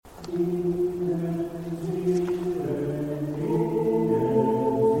Hi,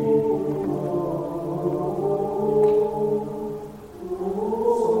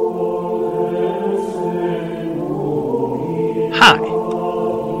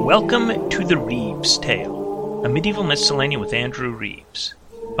 welcome to The Reeves Tale, a medieval miscellany with Andrew Reeves,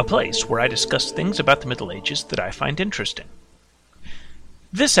 a place where I discuss things about the Middle Ages that I find interesting.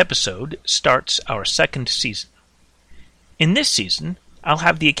 This episode starts our second season. In this season, I'll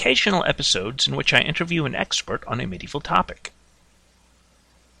have the occasional episodes in which I interview an expert on a medieval topic.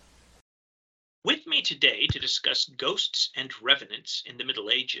 With me today to discuss ghosts and revenants in the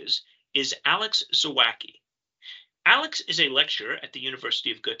Middle Ages is Alex Zawacki. Alex is a lecturer at the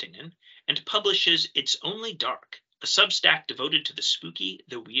University of Göttingen and publishes It's Only Dark, a Substack devoted to the spooky,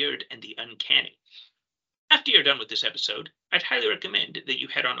 the weird, and the uncanny. After you're done with this episode, I'd highly recommend that you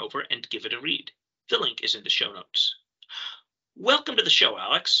head on over and give it a read. The link is in the show notes. Welcome to the show,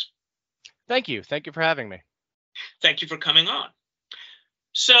 Alex. Thank you. Thank you for having me. Thank you for coming on.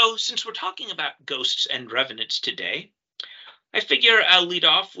 So, since we're talking about ghosts and revenants today, I figure I'll lead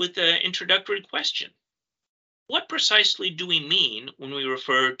off with an introductory question. What precisely do we mean when we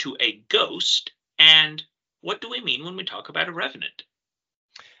refer to a ghost, and what do we mean when we talk about a revenant?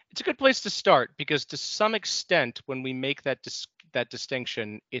 It's a good place to start because to some extent, when we make that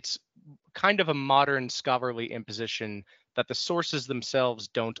distinction, it's kind of a modern scholarly imposition that the sources themselves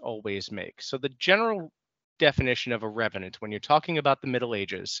don't always make. So the general definition of a revenant, when you're talking about the Middle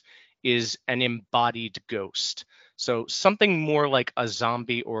Ages, is an embodied ghost. So something more like a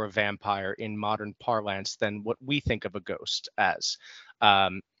zombie or a vampire in modern parlance than what we think of a ghost as.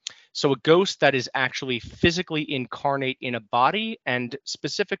 So a ghost that is actually physically incarnate in a body and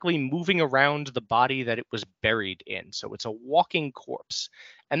specifically moving around the body that it was buried in. So it's a walking corpse.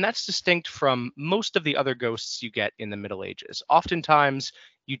 And that's distinct from most of the other ghosts you get in the Middle Ages. Oftentimes,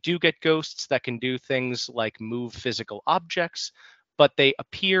 you do get ghosts that can do things like move physical objects, but they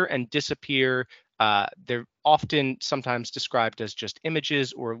appear and disappear. They're often sometimes described as just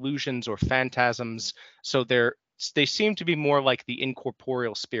images or illusions or phantasms. So they seem to be more like the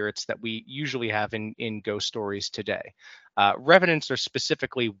incorporeal spirits that we usually have in ghost stories today. Revenants are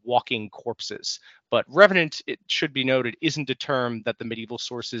specifically walking corpses, but revenant, it should be noted, isn't a term that the medieval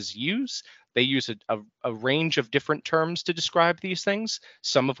sources use. They use a range of different terms to describe these things,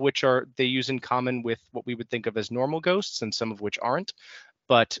 some of which they use in common with what we would think of as normal ghosts and some of which aren't.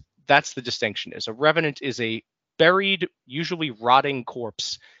 But that's the distinction. A revenant is a buried, usually rotting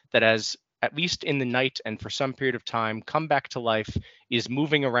corpse that has, at least in the night and for some period of time, come back to life, is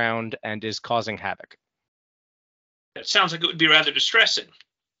moving around, and is causing havoc. That sounds like it would be rather distressing.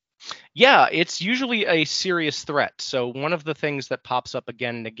 Yeah, it's usually a serious threat. So one of the things that pops up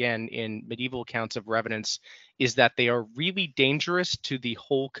again and again in medieval accounts of revenants is that they are really dangerous to the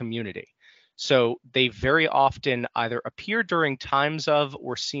whole community. So they very often either appear during times of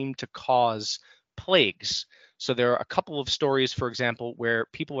or seem to cause plagues. So there are a couple of stories, for example, where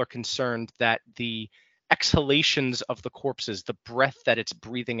people are concerned that the exhalations of the corpses, the breath that it's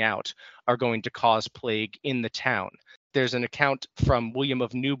breathing out, are going to cause plague in the town. There's an account from William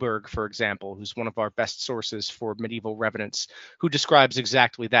of Newburgh, for example, who's one of our best sources for medieval revenants, who describes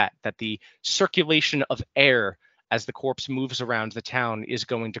exactly that the circulation of air as the corpse moves around the town is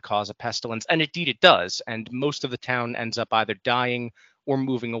going to cause a pestilence. And indeed it does. And most of the town ends up either dying or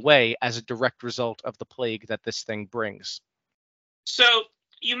moving away as a direct result of the plague that this thing brings. So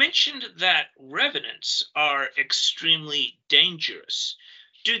you mentioned that revenants are extremely dangerous.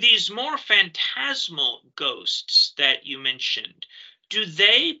 Do these more phantasmal ghosts that you mentioned, do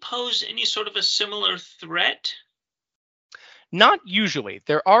they pose any sort of a similar threat? Not usually.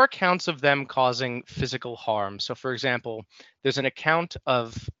 There are accounts of them causing physical harm. So, for example, there's an account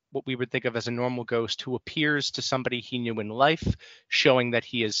of what we would think of as a normal ghost who appears to somebody he knew in life, showing that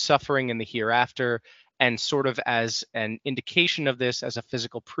he is suffering in the hereafter. And sort of as an indication of this, as a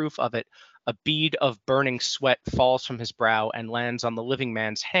physical proof of it, a bead of burning sweat falls from his brow and lands on the living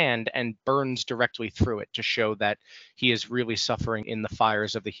man's hand and burns directly through it to show that he is really suffering in the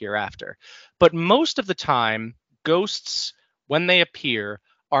fires of the hereafter. But most of the time, ghosts, when they appear,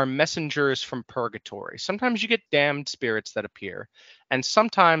 are messengers from purgatory. Sometimes you get damned spirits that appear, and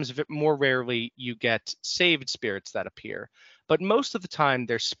sometimes, more rarely, you get saved spirits that appear. But most of the time,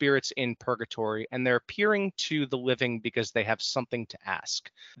 they're spirits in purgatory, and they're appearing to the living because they have something to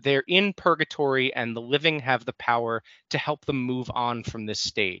ask. They're in purgatory, and the living have the power to help them move on from this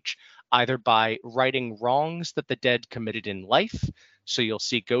stage, either by righting wrongs that the dead committed in life. So you'll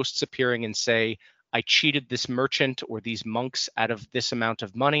see ghosts appearing and say, I cheated this merchant or these monks out of this amount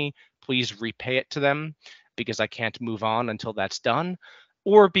of money. Please repay it to them because I can't move on until that's done.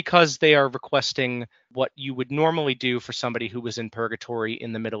 or because they are requesting what you would normally do for somebody who was in purgatory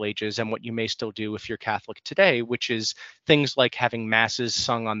in the Middle Ages and what you may still do if you're Catholic today, which is things like having masses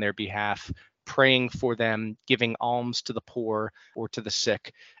sung on their behalf, praying for them, giving alms to the poor or to the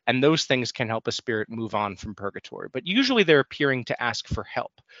sick. And those things can help a spirit move on from purgatory. But usually they're appearing to ask for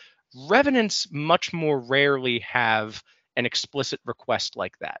help. Revenants much more rarely have an explicit request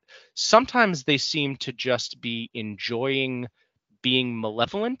like that. Sometimes they seem to just be enjoying being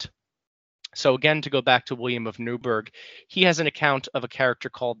malevolent. So again, to go back to William of Newburgh, he has an account of a character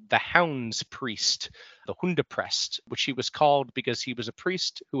called the Hounds Priest, the Hundeprest, which he was called because he was a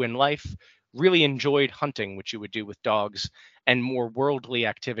priest who in life really enjoyed hunting, which you would do with dogs, and more worldly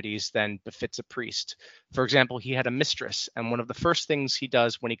activities than befits a priest. For example, he had a mistress, and one of the first things he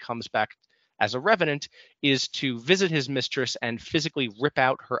does when he comes back as a revenant is to visit his mistress and physically rip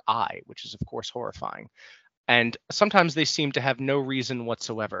out her eye, which is of course horrifying. And sometimes they seem to have no reason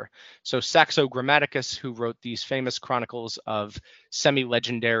whatsoever. So Saxo Grammaticus, who wrote these famous chronicles of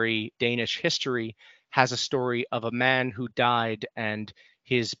semi-legendary Danish history, has a story of a man who died and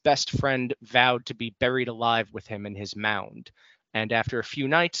his best friend vowed to be buried alive with him in his mound. And after a few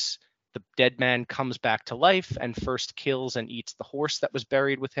nights, the dead man comes back to life and first kills and eats the horse that was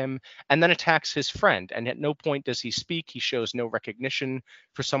buried with him, and then attacks his friend. And at no point does he speak. He shows no recognition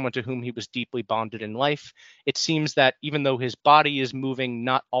for someone to whom he was deeply bonded in life. It seems that even though his body is moving,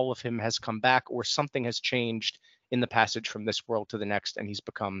 not all of him has come back, or something has changed in the passage from this world to the next, and he's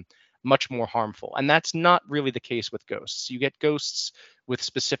become much more harmful. And that's not really the case with ghosts. You get ghosts with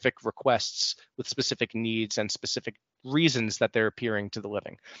specific requests, with specific needs, and specific reasons that they're appearing to the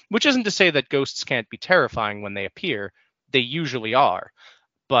living, which isn't to say that ghosts can't be terrifying when they appear. They usually are,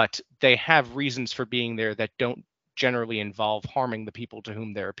 but they have reasons for being there that don't generally involve harming the people to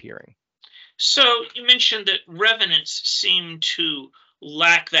whom they're appearing. So you mentioned that revenants seem to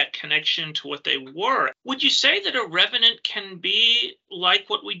lack that connection to what they were. Would you say that a revenant can be like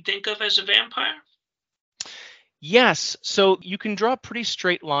what we think of as a vampire? Yes, so you can draw a pretty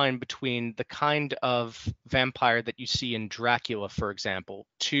straight line between the kind of vampire that you see in Dracula, for example,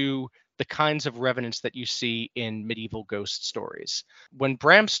 to the kinds of revenants that you see in medieval ghost stories. When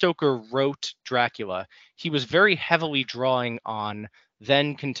Bram Stoker wrote Dracula, he was very heavily drawing on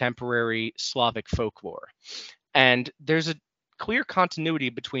then contemporary Slavic folklore. And there's a clear continuity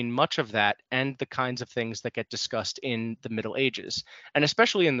between much of that and the kinds of things that get discussed in the Middle Ages. And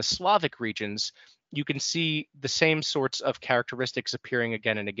especially in the Slavic regions, you can see the same sorts of characteristics appearing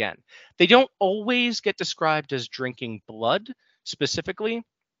again and again. They don't always get described as drinking blood specifically,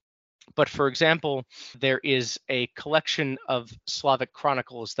 but for example, there is a collection of Slavic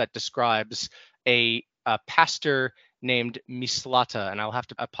chronicles that describes a pastor named Mislata, and I'll have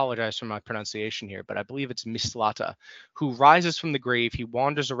to apologize for my pronunciation here, but I believe it's Mislata, who rises from the grave. He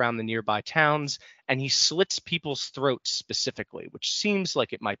wanders around the nearby towns and he slits people's throats specifically, which seems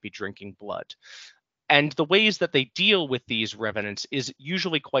like it might be drinking blood. And the ways that they deal with these revenants is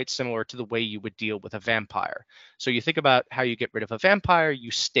usually quite similar to the way you would deal with a vampire. So you think about how you get rid of a vampire,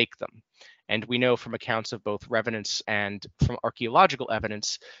 you stake them. And we know from accounts of both revenants and from archaeological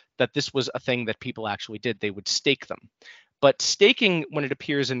evidence that this was a thing that people actually did. They would stake them. But staking, when it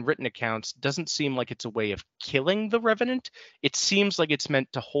appears in written accounts, doesn't seem like it's a way of killing the revenant. It seems like it's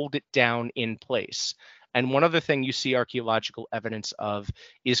meant to hold it down in place. And one other thing you see archaeological evidence of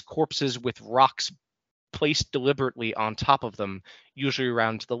is corpses with rocks placed deliberately on top of them, usually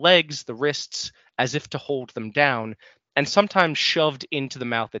around the legs, the wrists, as if to hold them down, and sometimes shoved into the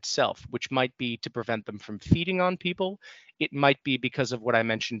mouth itself, which might be to prevent them from feeding on people. It might be because of what I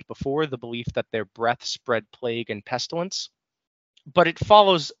mentioned before, the belief that their breath spread plague and pestilence. But it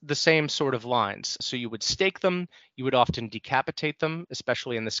follows the same sort of lines. So you would stake them, you would often decapitate them,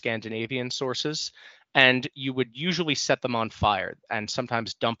 especially in the Scandinavian sources, and you would usually set them on fire and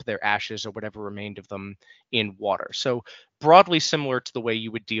sometimes dump their ashes or whatever remained of them in water. So broadly similar to the way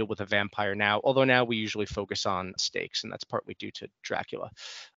you would deal with a vampire now, although now we usually focus on stakes, and that's partly due to Dracula.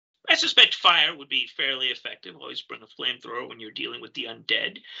 I suspect fire would be fairly effective. Always bring a flamethrower when you're dealing with the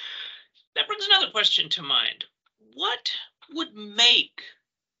undead. That brings another question to mind. What would make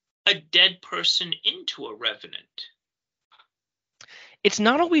a dead person into a revenant? It's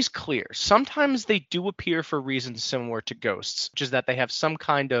not always clear. Sometimes they do appear for reasons similar to ghosts, which is that they have some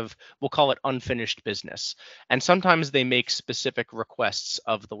kind of, we'll call it unfinished business. And sometimes they make specific requests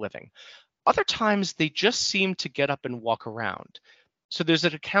of the living. Other times they just seem to get up and walk around. So there's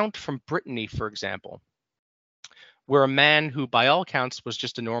an account from Brittany, for example, where a man who, by all accounts, was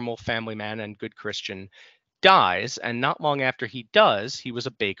just a normal family man and good Christian dies. And not long after he does, he was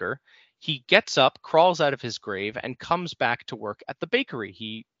a baker. He gets up, crawls out of his grave, and comes back to work at the bakery.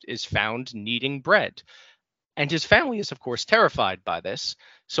 He is found kneading bread. And his family is, of course, terrified by this.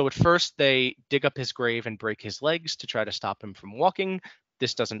 So at first, they dig up his grave and break his legs to try to stop him from walking.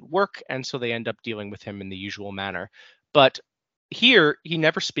 This doesn't work, and so they end up dealing with him in the usual manner. But here, he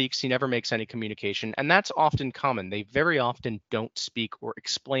never speaks, he never makes any communication, and that's often common. They very often don't speak or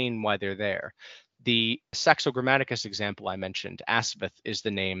explain why they're there. The Saxo Grammaticus example I mentioned, Asvith is the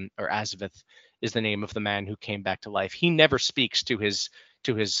name, or Asvith is the name of the man who came back to life. He never speaks to his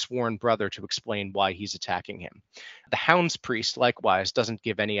sworn brother to explain why he's attacking him. The Hounds priest, likewise, doesn't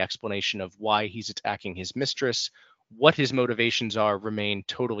give any explanation of why he's attacking his mistress. What his motivations are remain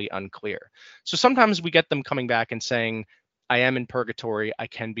totally unclear. So sometimes we get them coming back and saying, I am in purgatory, I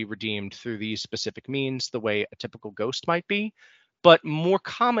can be redeemed through these specific means, the way a typical ghost might be. But more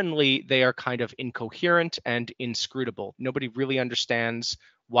commonly, they are kind of incoherent and inscrutable. Nobody really understands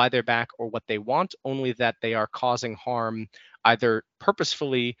why they're back or what they want, only that they are causing harm either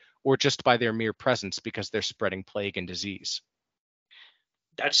purposefully or just by their mere presence because they're spreading plague and disease.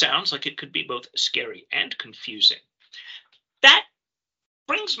 That sounds like it could be both scary and confusing. That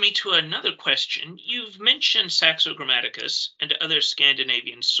brings me to another question. You've mentioned Saxo Grammaticus and other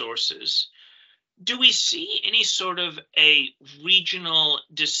Scandinavian sources. Do we see any sort of a regional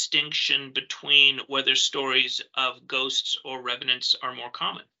distinction between whether stories of ghosts or revenants are more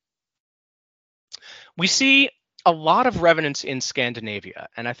common? We see a lot of revenants in Scandinavia,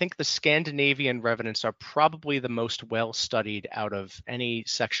 and I think the Scandinavian revenants are probably the most well studied out of any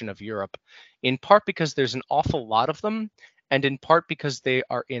section of Europe, in part because there's an awful lot of them, and in part because they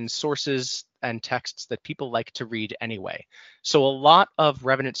are in sources and texts that people like to read anyway. So a lot of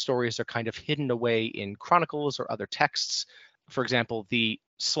revenant stories are kind of hidden away in chronicles or other texts. For example, the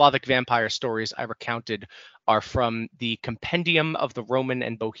Slavic vampire stories I recounted are from the Compendium of the Roman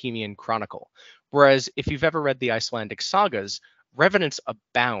and Bohemian Chronicle. Whereas if you've ever read the Icelandic sagas, revenants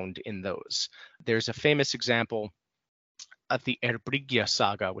abound in those. There's a famous example of the Erbryggja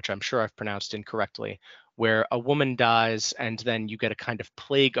saga, which I'm sure I've pronounced incorrectly, where a woman dies and then you get a kind of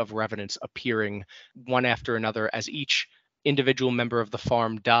plague of revenants appearing one after another. As each individual member of the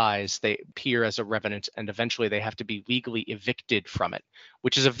farm dies, they appear as a revenant and eventually they have to be legally evicted from it,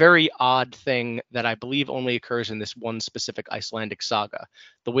 which is a very odd thing that I believe only occurs in this one specific Icelandic saga.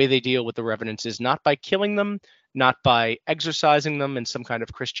 The way they deal with the revenants is not by killing them, not by exorcising them in some kind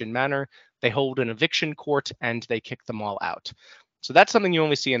of Christian manner. They hold an eviction court and they kick them all out. So that's something you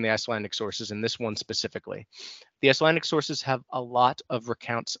only see in the Icelandic sources, and this one specifically. The Icelandic sources have a lot of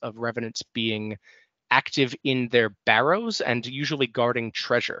recounts of revenants being active in their barrows and usually guarding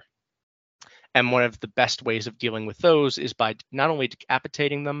treasure. And one of the best ways of dealing with those is by not only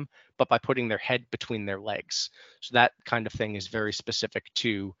decapitating them, but by putting their head between their legs. So that kind of thing is very specific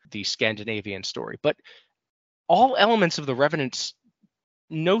to the Scandinavian story. But all elements of the revenants,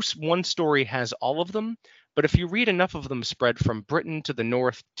 no one story has all of them, but if you read enough of them spread from Britain to the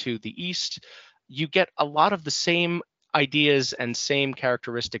north to the east, you get a lot of the same ideas and same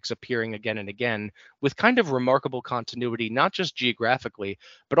characteristics appearing again and again with kind of remarkable continuity, not just geographically,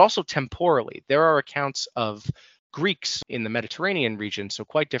 but also temporally. There are accounts of Greeks in the Mediterranean region, so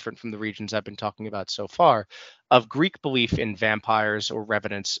quite different from the regions I've been talking about so far, of Greek belief in vampires or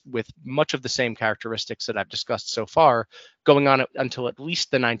revenants with much of the same characteristics that I've discussed so far, going on until at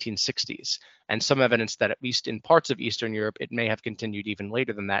least the 1960s, and some evidence that at least in parts of Eastern Europe, it may have continued even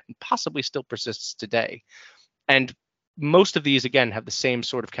later than that and possibly still persists today. And most of these, again, have the same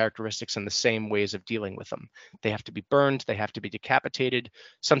sort of characteristics and the same ways of dealing with them. They have to be burned, they have to be decapitated,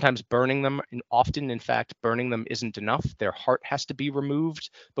 sometimes burning them, and often, in fact, burning them isn't enough. Their heart has to be removed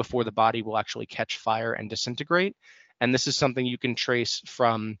before the body will actually catch fire and disintegrate. And this is something you can trace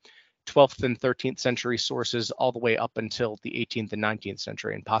from 12th and 13th century sources all the way up until the 18th and 19th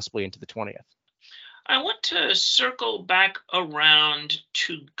century and possibly into the 20th. I want to circle back around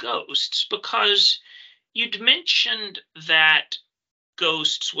to ghosts because you'd mentioned that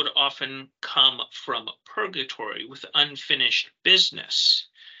ghosts would often come from purgatory with unfinished business.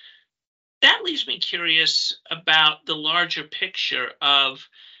 That leaves me curious about the larger picture of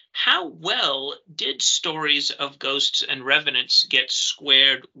how well did stories of ghosts and revenants get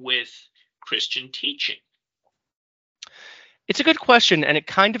squared with Christian teaching? It's a good question, and it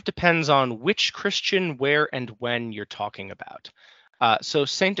kind of depends on which Christian, where, and when you're talking about. So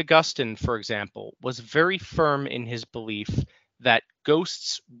St. Augustine, for example, was very firm in his belief that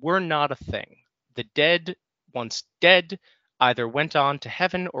ghosts were not a thing. The dead, once dead, either went on to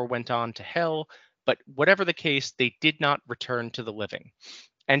heaven or went on to hell, but whatever the case, they did not return to the living.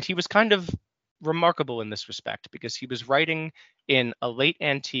 And he was kind of remarkable in this respect because he was writing in a late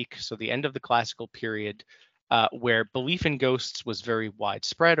antique, so the end of the classical period, where belief in ghosts was very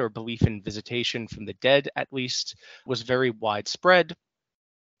widespread, or belief in visitation from the dead at least was very widespread.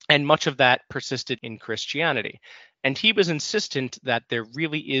 And much of that persisted in Christianity. And he was insistent that there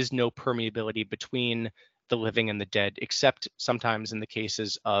really is no permeability between the living and the dead, except sometimes in the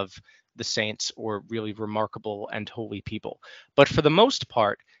cases of the saints or really remarkable and holy people. But for the most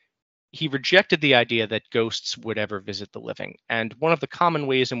part, he rejected the idea that ghosts would ever visit the living. And one of the common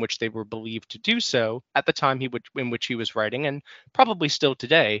ways in which they were believed to do so at the time in which he was writing, and probably still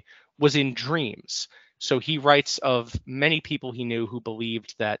today, was in dreams. So he writes of many people he knew who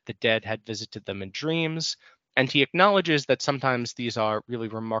believed that the dead had visited them in dreams. And he acknowledges that sometimes these are really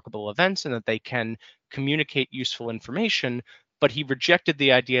remarkable events and that they can communicate useful information, but he rejected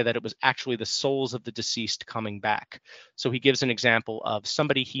the idea that it was actually the souls of the deceased coming back. So he gives an example of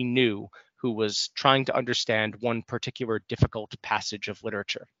somebody he knew who was trying to understand one particular difficult passage of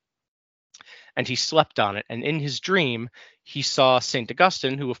literature. And he slept on it. And in his dream, he saw St.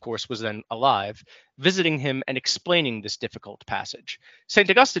 Augustine, who of course was then alive, visiting him and explaining this difficult passage. St.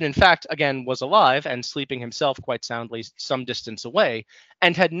 Augustine, in fact, again, was alive and sleeping himself quite soundly some distance away,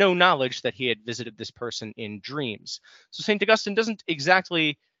 and had no knowledge that he had visited this person in dreams. So St. Augustine doesn't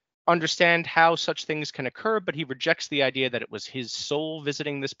exactly understand how such things can occur, but he rejects the idea that it was his soul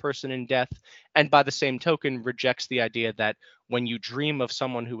visiting this person in death, and by the same token rejects the idea that when you dream of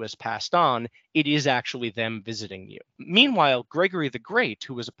someone who has passed on, it is actually them visiting you. Meanwhile, Gregory the Great,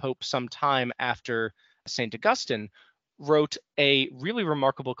 who was a pope some time after St. Augustine, wrote a really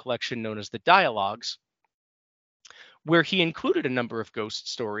remarkable collection known as the Dialogues, where he included a number of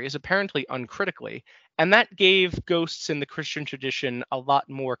ghost stories, apparently uncritically, and that gave ghosts in the Christian tradition a lot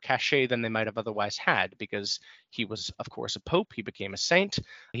more cachet than they might have otherwise had, because he was, of course, a pope. He became a saint.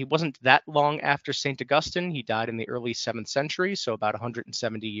 He wasn't that long after St. Augustine. He died in the early 7th century, so about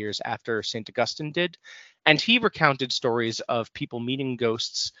 170 years after St. Augustine did. And he recounted stories of people meeting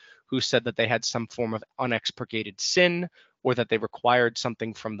ghosts who said that they had some form of unexpurgated sin, or that they required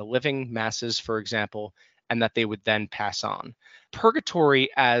something from the living, masses, for example, and that they would then pass on. Purgatory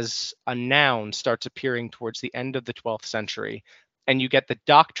as a noun starts appearing towards the end of the 12th century, and you get the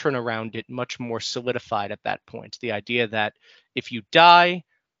doctrine around it much more solidified at that point. The idea that if you die,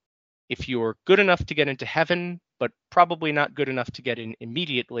 if you're good enough to get into heaven, but probably not good enough to get in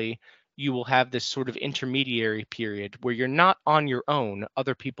immediately, you will have this sort of intermediary period where you're not on your own.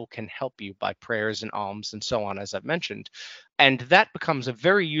 Other people can help you by prayers and alms and so on, as I've mentioned. And that becomes a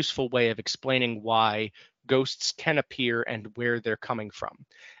very useful way of explaining why ghosts can appear and where they're coming from.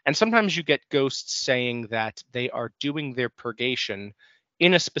 And sometimes you get ghosts saying that they are doing their purgation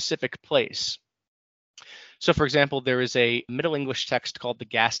in a specific place. So, for example, there is a Middle English text called the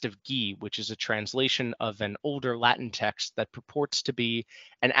Gast of Guy, which is a translation of an older Latin text that purports to be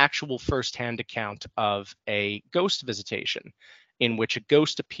an actual first-hand account of a ghost visitation, in which a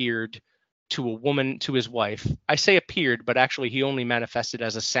ghost appeared to a woman, to his wife. I say appeared, but actually he only manifested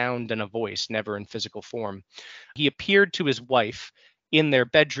as a sound and a voice, never in physical form. He appeared to his wife in their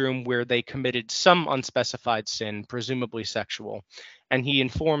bedroom where they committed some unspecified sin, presumably sexual. And he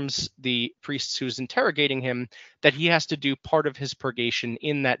informs the priest who's interrogating him that he has to do part of his purgation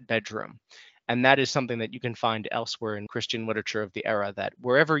in that bedroom. And that is something that you can find elsewhere in Christian literature of the era, that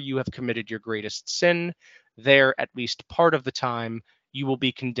wherever you have committed your greatest sin, there, at least part of the time, you will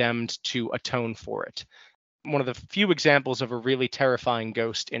be condemned to atone for it. One of the few examples of a really terrifying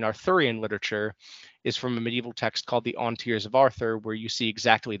ghost in Arthurian literature is from a medieval text called the On Tears of Arthur, where you see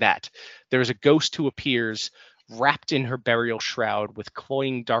exactly that. There is a ghost who appears wrapped in her burial shroud with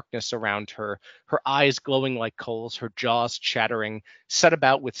cloying darkness around her, her eyes glowing like coals, her jaws chattering, set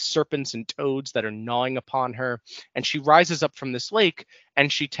about with serpents and toads that are gnawing upon her. And she rises up from this lake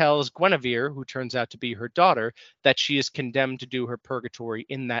and she tells Guinevere, who turns out to be her daughter, that she is condemned to do her purgatory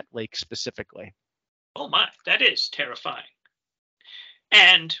in that lake specifically. Oh my, that is terrifying.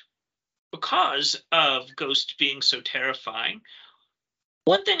 And because of ghosts being so terrifying,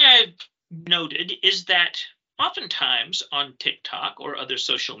 one thing I've noted is that oftentimes on TikTok or other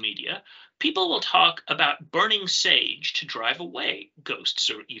social media, people will talk about burning sage to drive away ghosts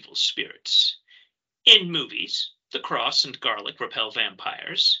or evil spirits. In movies, the cross and garlic repel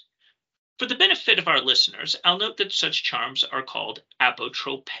vampires. For the benefit of our listeners, I'll note that such charms are called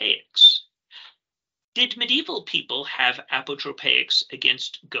apotropaics. Did medieval people have apotropaics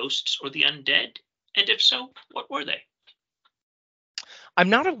against ghosts or the undead? And if so, what were they? I'm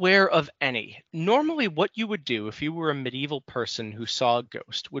not aware of any. Normally, what you would do if you were a medieval person who saw a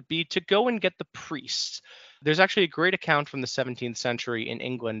ghost would be to go and get the priests. There's actually a great account from the 17th century in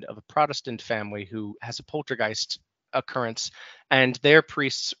England of a Protestant family who has a poltergeist occurrence, and their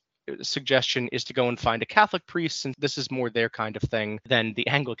priest's suggestion is to go and find a Catholic priest, and this is more their kind of thing than the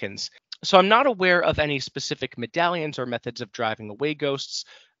Anglicans. So I'm not aware of any specific medallions or methods of driving away ghosts,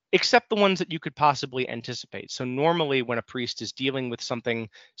 except the ones that you could possibly anticipate. So normally when a priest is dealing with something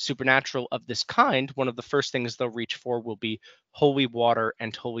supernatural of this kind, one of the first things they'll reach for will be holy water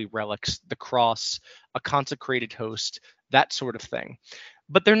and holy relics, the cross, a consecrated host, that sort of thing.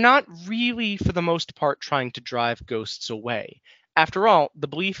 But they're not really, for the most part, trying to drive ghosts away. After all, the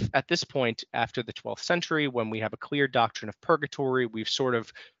belief at this point, after the 12th century, when we have a clear doctrine of purgatory, we've sort of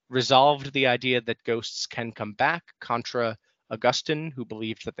resolved the idea that ghosts can come back, contra Augustine, who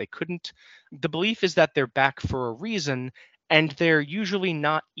believed that they couldn't. The belief is that they're back for a reason, and they're usually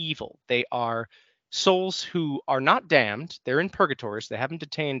not evil. They are souls who are not damned. They're in purgatory, so they haven't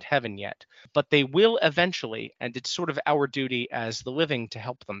attained heaven yet, but they will eventually, and it's sort of our duty as the living to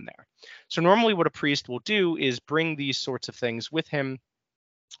help them there. So normally what a priest will do is bring these sorts of things with him,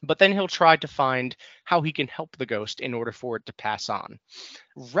 but then he'll try to find how he can help the ghost in order for it to pass on.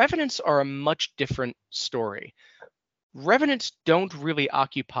 Revenants are a much different story. Revenants don't really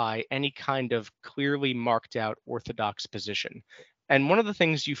occupy any kind of clearly marked out orthodox position. And one of the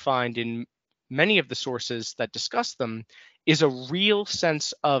things you find in many of the sources that discuss them is a real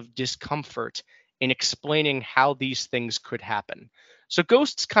sense of discomfort in explaining how these things could happen. So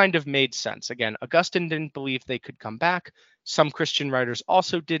ghosts kind of made sense. Again, Augustine didn't believe they could come back. Some Christian writers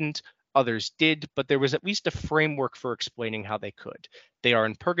also didn't. Others did, but there was at least a framework for explaining how they could. They are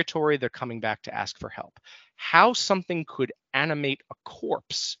in purgatory, they're coming back to ask for help. How something could animate a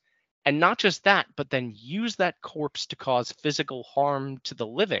corpse, and not just that, but then use that corpse to cause physical harm to the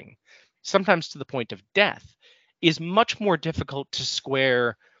living, sometimes to the point of death, is much more difficult to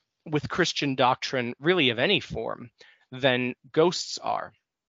square with Christian doctrine, really of any form, than ghosts are.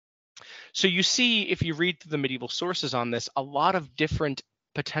 So you see, if you read through the medieval sources on this, a lot of different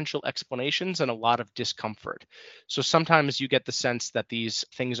potential explanations and a lot of discomfort. So sometimes you get the sense that these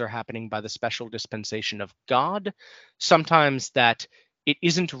things are happening by the special dispensation of God, sometimes that it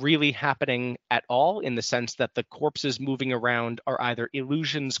isn't really happening at all, in the sense that the corpses moving around are either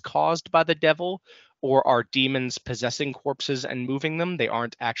illusions caused by the devil or are demons possessing corpses and moving them. They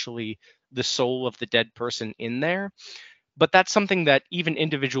aren't actually the soul of the dead person in there. But that's something that even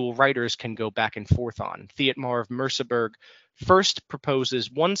individual writers can go back and forth on. Thietmar of Merseburg first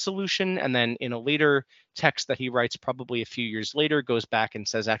proposes one solution, and then in a later text that he writes probably a few years later goes back and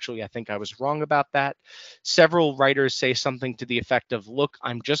says, actually, I think I was wrong about that. Several writers say something to the effect of, look,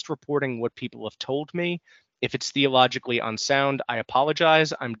 I'm just reporting what people have told me. If it's theologically unsound, I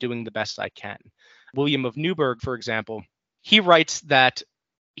apologize. I'm doing the best I can. William of Newburgh, for example, he writes that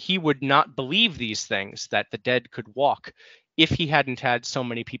he would not believe these things, that the dead could walk, if he hadn't had so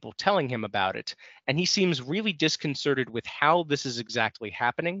many people telling him about it. And he seems really disconcerted with how this is exactly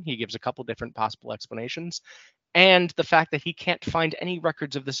happening. He gives a couple different possible explanations, and the fact that he can't find any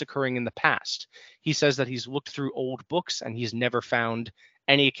records of this occurring in the past. He says that he's looked through old books and he's never found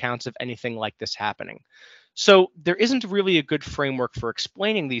any accounts of anything like this happening. So there isn't really a good framework for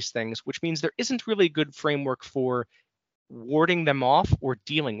explaining these things, which means there isn't really a good framework for warding them off or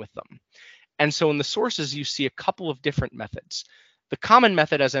dealing with them. And so in the sources, you see a couple of different methods. The common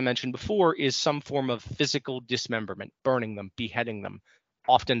method, as I mentioned before, is some form of physical dismemberment, burning them, beheading them,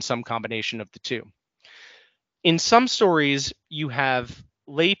 often some combination of the two. In some stories, you have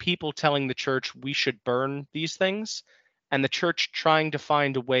lay people telling the church we should burn these things, and the church trying to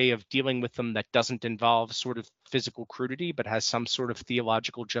find a way of dealing with them that doesn't involve sort of physical crudity, but has some sort of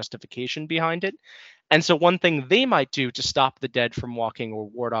theological justification behind it. And so one thing they might do to stop the dead from walking or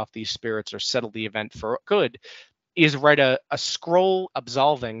ward off these spirits or settle the event for good is write a scroll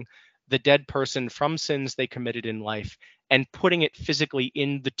absolving the dead person from sins they committed in life and putting it physically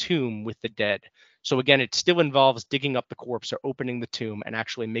in the tomb with the dead. So again, it still involves digging up the corpse or opening the tomb and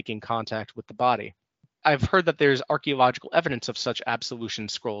actually making contact with the body. I've heard that there's archaeological evidence of such absolution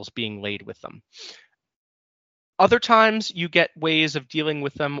scrolls being laid with them. Other times you get ways of dealing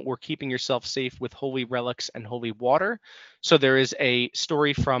with them or keeping yourself safe with holy relics and holy water. So there is a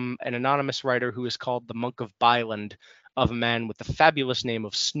story from an anonymous writer who is called the Monk of Byland, of a man with the fabulous name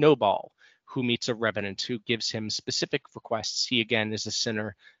of Snowball, who meets a revenant who gives him specific requests. He again is a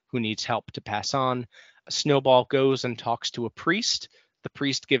sinner who needs help to pass on. Snowball goes and talks to a priest. The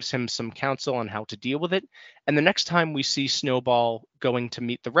priest gives him some counsel on how to deal with it. And the next time we see Snowball going to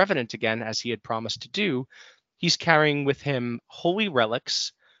meet the revenant again, as he had promised to do, he's carrying with him holy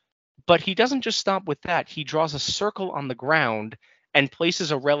relics, but he doesn't just stop with that. He draws a circle on the ground and places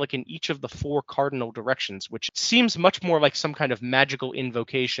a relic in each of the 4 cardinal directions, which seems much more like some kind of magical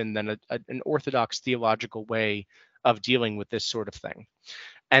invocation than an orthodox theological way of dealing with this sort of thing.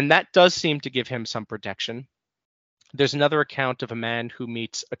 And that does seem to give him some protection. There's another account of a man who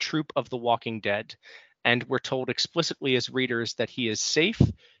meets a troop of the Walking Dead, and we're told explicitly as readers that he is safe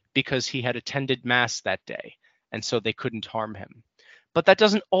because he had attended Mass that day, and so they couldn't harm him. But that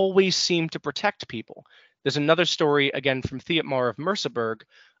doesn't always seem to protect people. There's another story, again from Thietmar of Merseburg,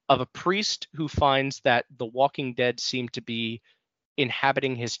 of a priest who finds that the Walking Dead seem to be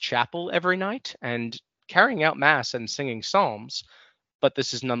inhabiting his chapel every night and carrying out Mass and singing psalms, but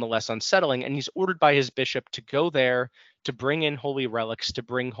this is nonetheless unsettling. And he's ordered by his bishop to go there, to bring in holy relics, to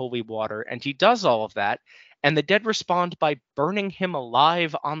bring holy water. And he does all of that. And the dead respond by burning him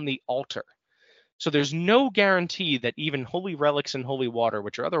alive on the altar. So there's no guarantee that even holy relics and holy water,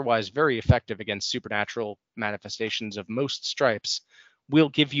 which are otherwise very effective against supernatural manifestations of most stripes, will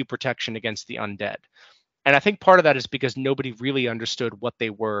give you protection against the undead. And I think part of that is because nobody really understood what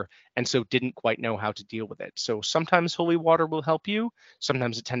they were and so didn't quite know how to deal with it. So sometimes holy water will help you.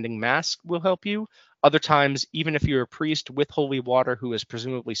 Sometimes attending Mass will help you. Other times, even if you're a priest with holy water who has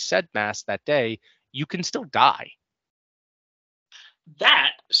presumably said Mass that day, you can still die.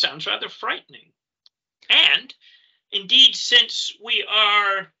 That sounds rather frightening. And indeed, since we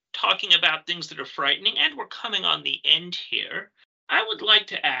are talking about things that are frightening and we're coming on the end here, I would like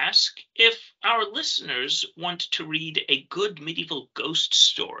to ask if our listeners want to read a good medieval ghost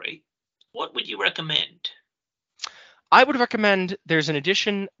story, what would you recommend? I would recommend there's an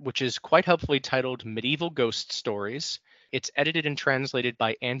edition which is quite helpfully titled Medieval Ghost Stories. It's edited and translated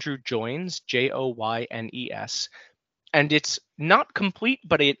by Andrew Joynes, Joynes, and it's not complete,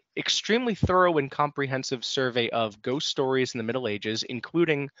 but an extremely thorough and comprehensive survey of ghost stories in the Middle Ages,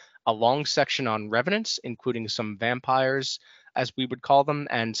 including a long section on revenants, including some vampires, as we would call them,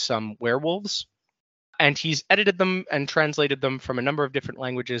 and some werewolves. And he's edited them and translated them from a number of different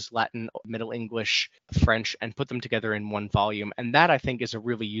languages, Latin, Middle English, French, and put them together in one volume. And that, I think, is a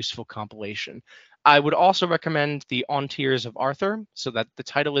really useful compilation. I would also recommend the On Tears of Arthur, so that the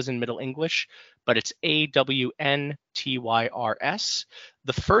title is in Middle English, but it's Awntys.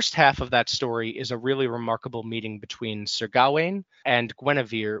 The first half of that story is a really remarkable meeting between Sir Gawain and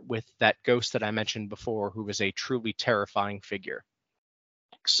Guinevere with that ghost that I mentioned before, who was a truly terrifying figure.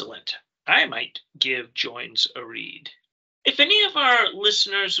 Excellent. I might give Joins a read. If any of our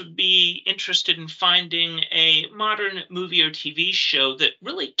listeners would be interested in finding a modern movie or TV show that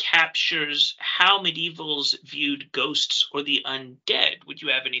really captures how medievals viewed ghosts or the undead, would you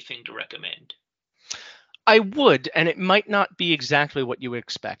have anything to recommend? I would, and it might not be exactly what you would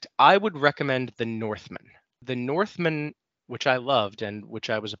expect. I would recommend The Northman. The Northman, which I loved and which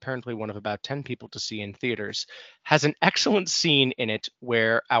I was apparently one of about 10 people to see in theaters, has an excellent scene in it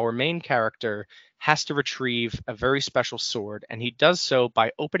where our main character has to retrieve a very special sword, and he does so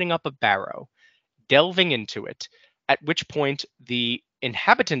by opening up a barrow, delving into it, at which point the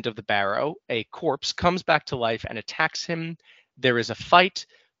inhabitant of the barrow, a corpse, comes back to life and attacks him. There is a fight.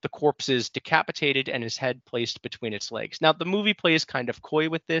 The corpse is decapitated and his head placed between its legs. Now, the movie plays kind of coy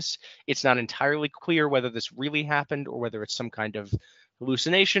with this. It's not entirely clear whether this really happened or whether it's some kind of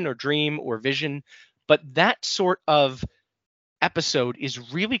hallucination or dream or vision. But that sort of episode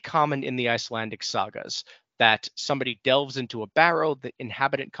is really common in the Icelandic sagas, that somebody delves into a barrow, the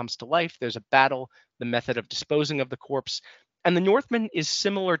inhabitant comes to life, there's a battle, the method of disposing of the corpse. And the Northman is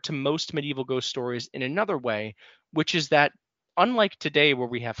similar to most medieval ghost stories in another way, which is that unlike today, where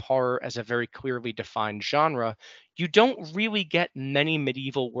we have horror as a very clearly defined genre, you don't really get many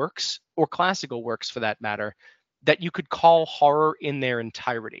medieval works, or classical works for that matter, that you could call horror in their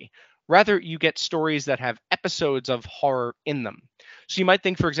entirety. Rather, you get stories that have episodes of horror in them. So you might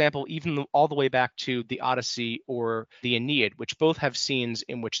think, for example, even all the way back to the Odyssey or the Aeneid, which both have scenes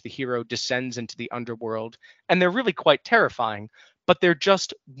in which the hero descends into the underworld, and they're really quite terrifying, but they're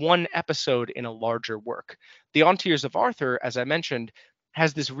just one episode in a larger work. The On Tears of Arthur, as I mentioned,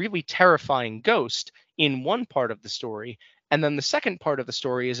 has this really terrifying ghost in one part of the story, and then the second part of the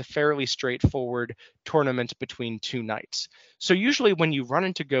story is a fairly straightforward tournament between two knights. So usually when you run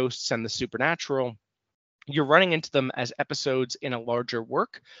into ghosts and the supernatural, you're running into them as episodes in a larger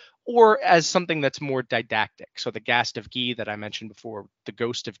work or as something that's more didactic. So the Gast of Guy that I mentioned before, the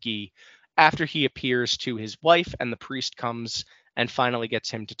Ghost of Guy, after he appears to his wife and the priest comes and finally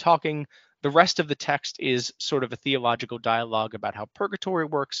gets him to talking, the rest of the text is sort of a theological dialogue about how purgatory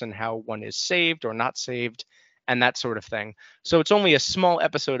works and how one is saved or not saved and that sort of thing. So it's only a small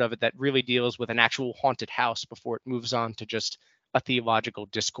episode of it that really deals with an actual haunted house before it moves on to just a theological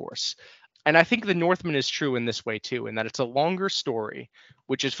discourse. And I think The Northman is true in this way too, in that it's a longer story,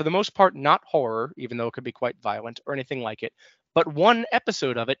 which is for the most part not horror, even though it could be quite violent or anything like it. But one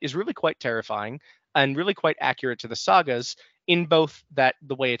episode of it is really quite terrifying. and really quite accurate to the sagas in both that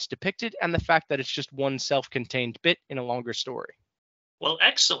the way it's depicted and the fact that it's just one self-contained bit in a longer story. Well,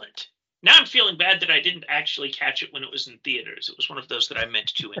 excellent. Now I'm feeling bad that I didn't actually catch it when it was in theaters. It was one of those that I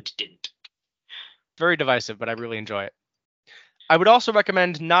meant to and didn't. Very divisive, but I really enjoy it. I would also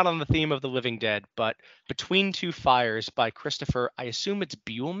recommend, not on the theme of the living dead, but Between Two Fires by Christopher, I assume it's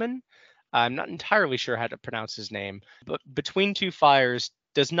Buhlman. I'm not entirely sure how to pronounce his name, but Between Two Fires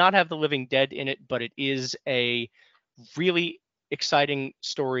does not have the living dead in it, but it is a really exciting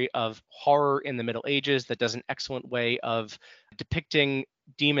story of horror in the Middle Ages that does an excellent way of depicting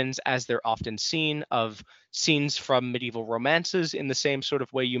demons as they're often seen, of scenes from medieval romances in the same sort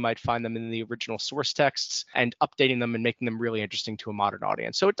of way you might find them in the original source texts, and updating them and making them really interesting to a modern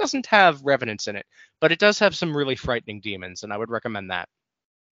audience. So it doesn't have Revenants in it, but it does have some really frightening demons, and I would recommend that.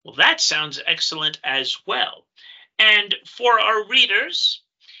 Well, that sounds excellent as well. And for our readers,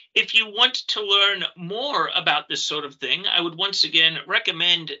 if you want to learn more about this sort of thing, I would once again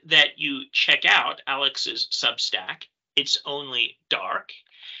recommend that you check out Alex's Substack. It's Only Dark.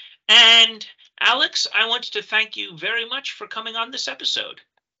 And Alex, I want to thank you very much for coming on this episode.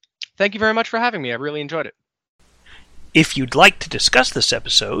 Thank you very much for having me. I really enjoyed it. If you'd like to discuss this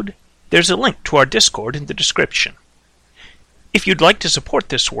episode, there's a link to our Discord in the description. If you'd like to support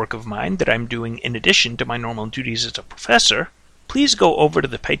this work of mine that I'm doing in addition to my normal duties as a professor, please go over to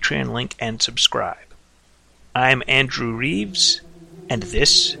the Patreon link and subscribe. I'm Andrew Reeves, and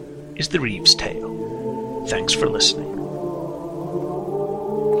this is The Reeves Tale. Thanks for listening.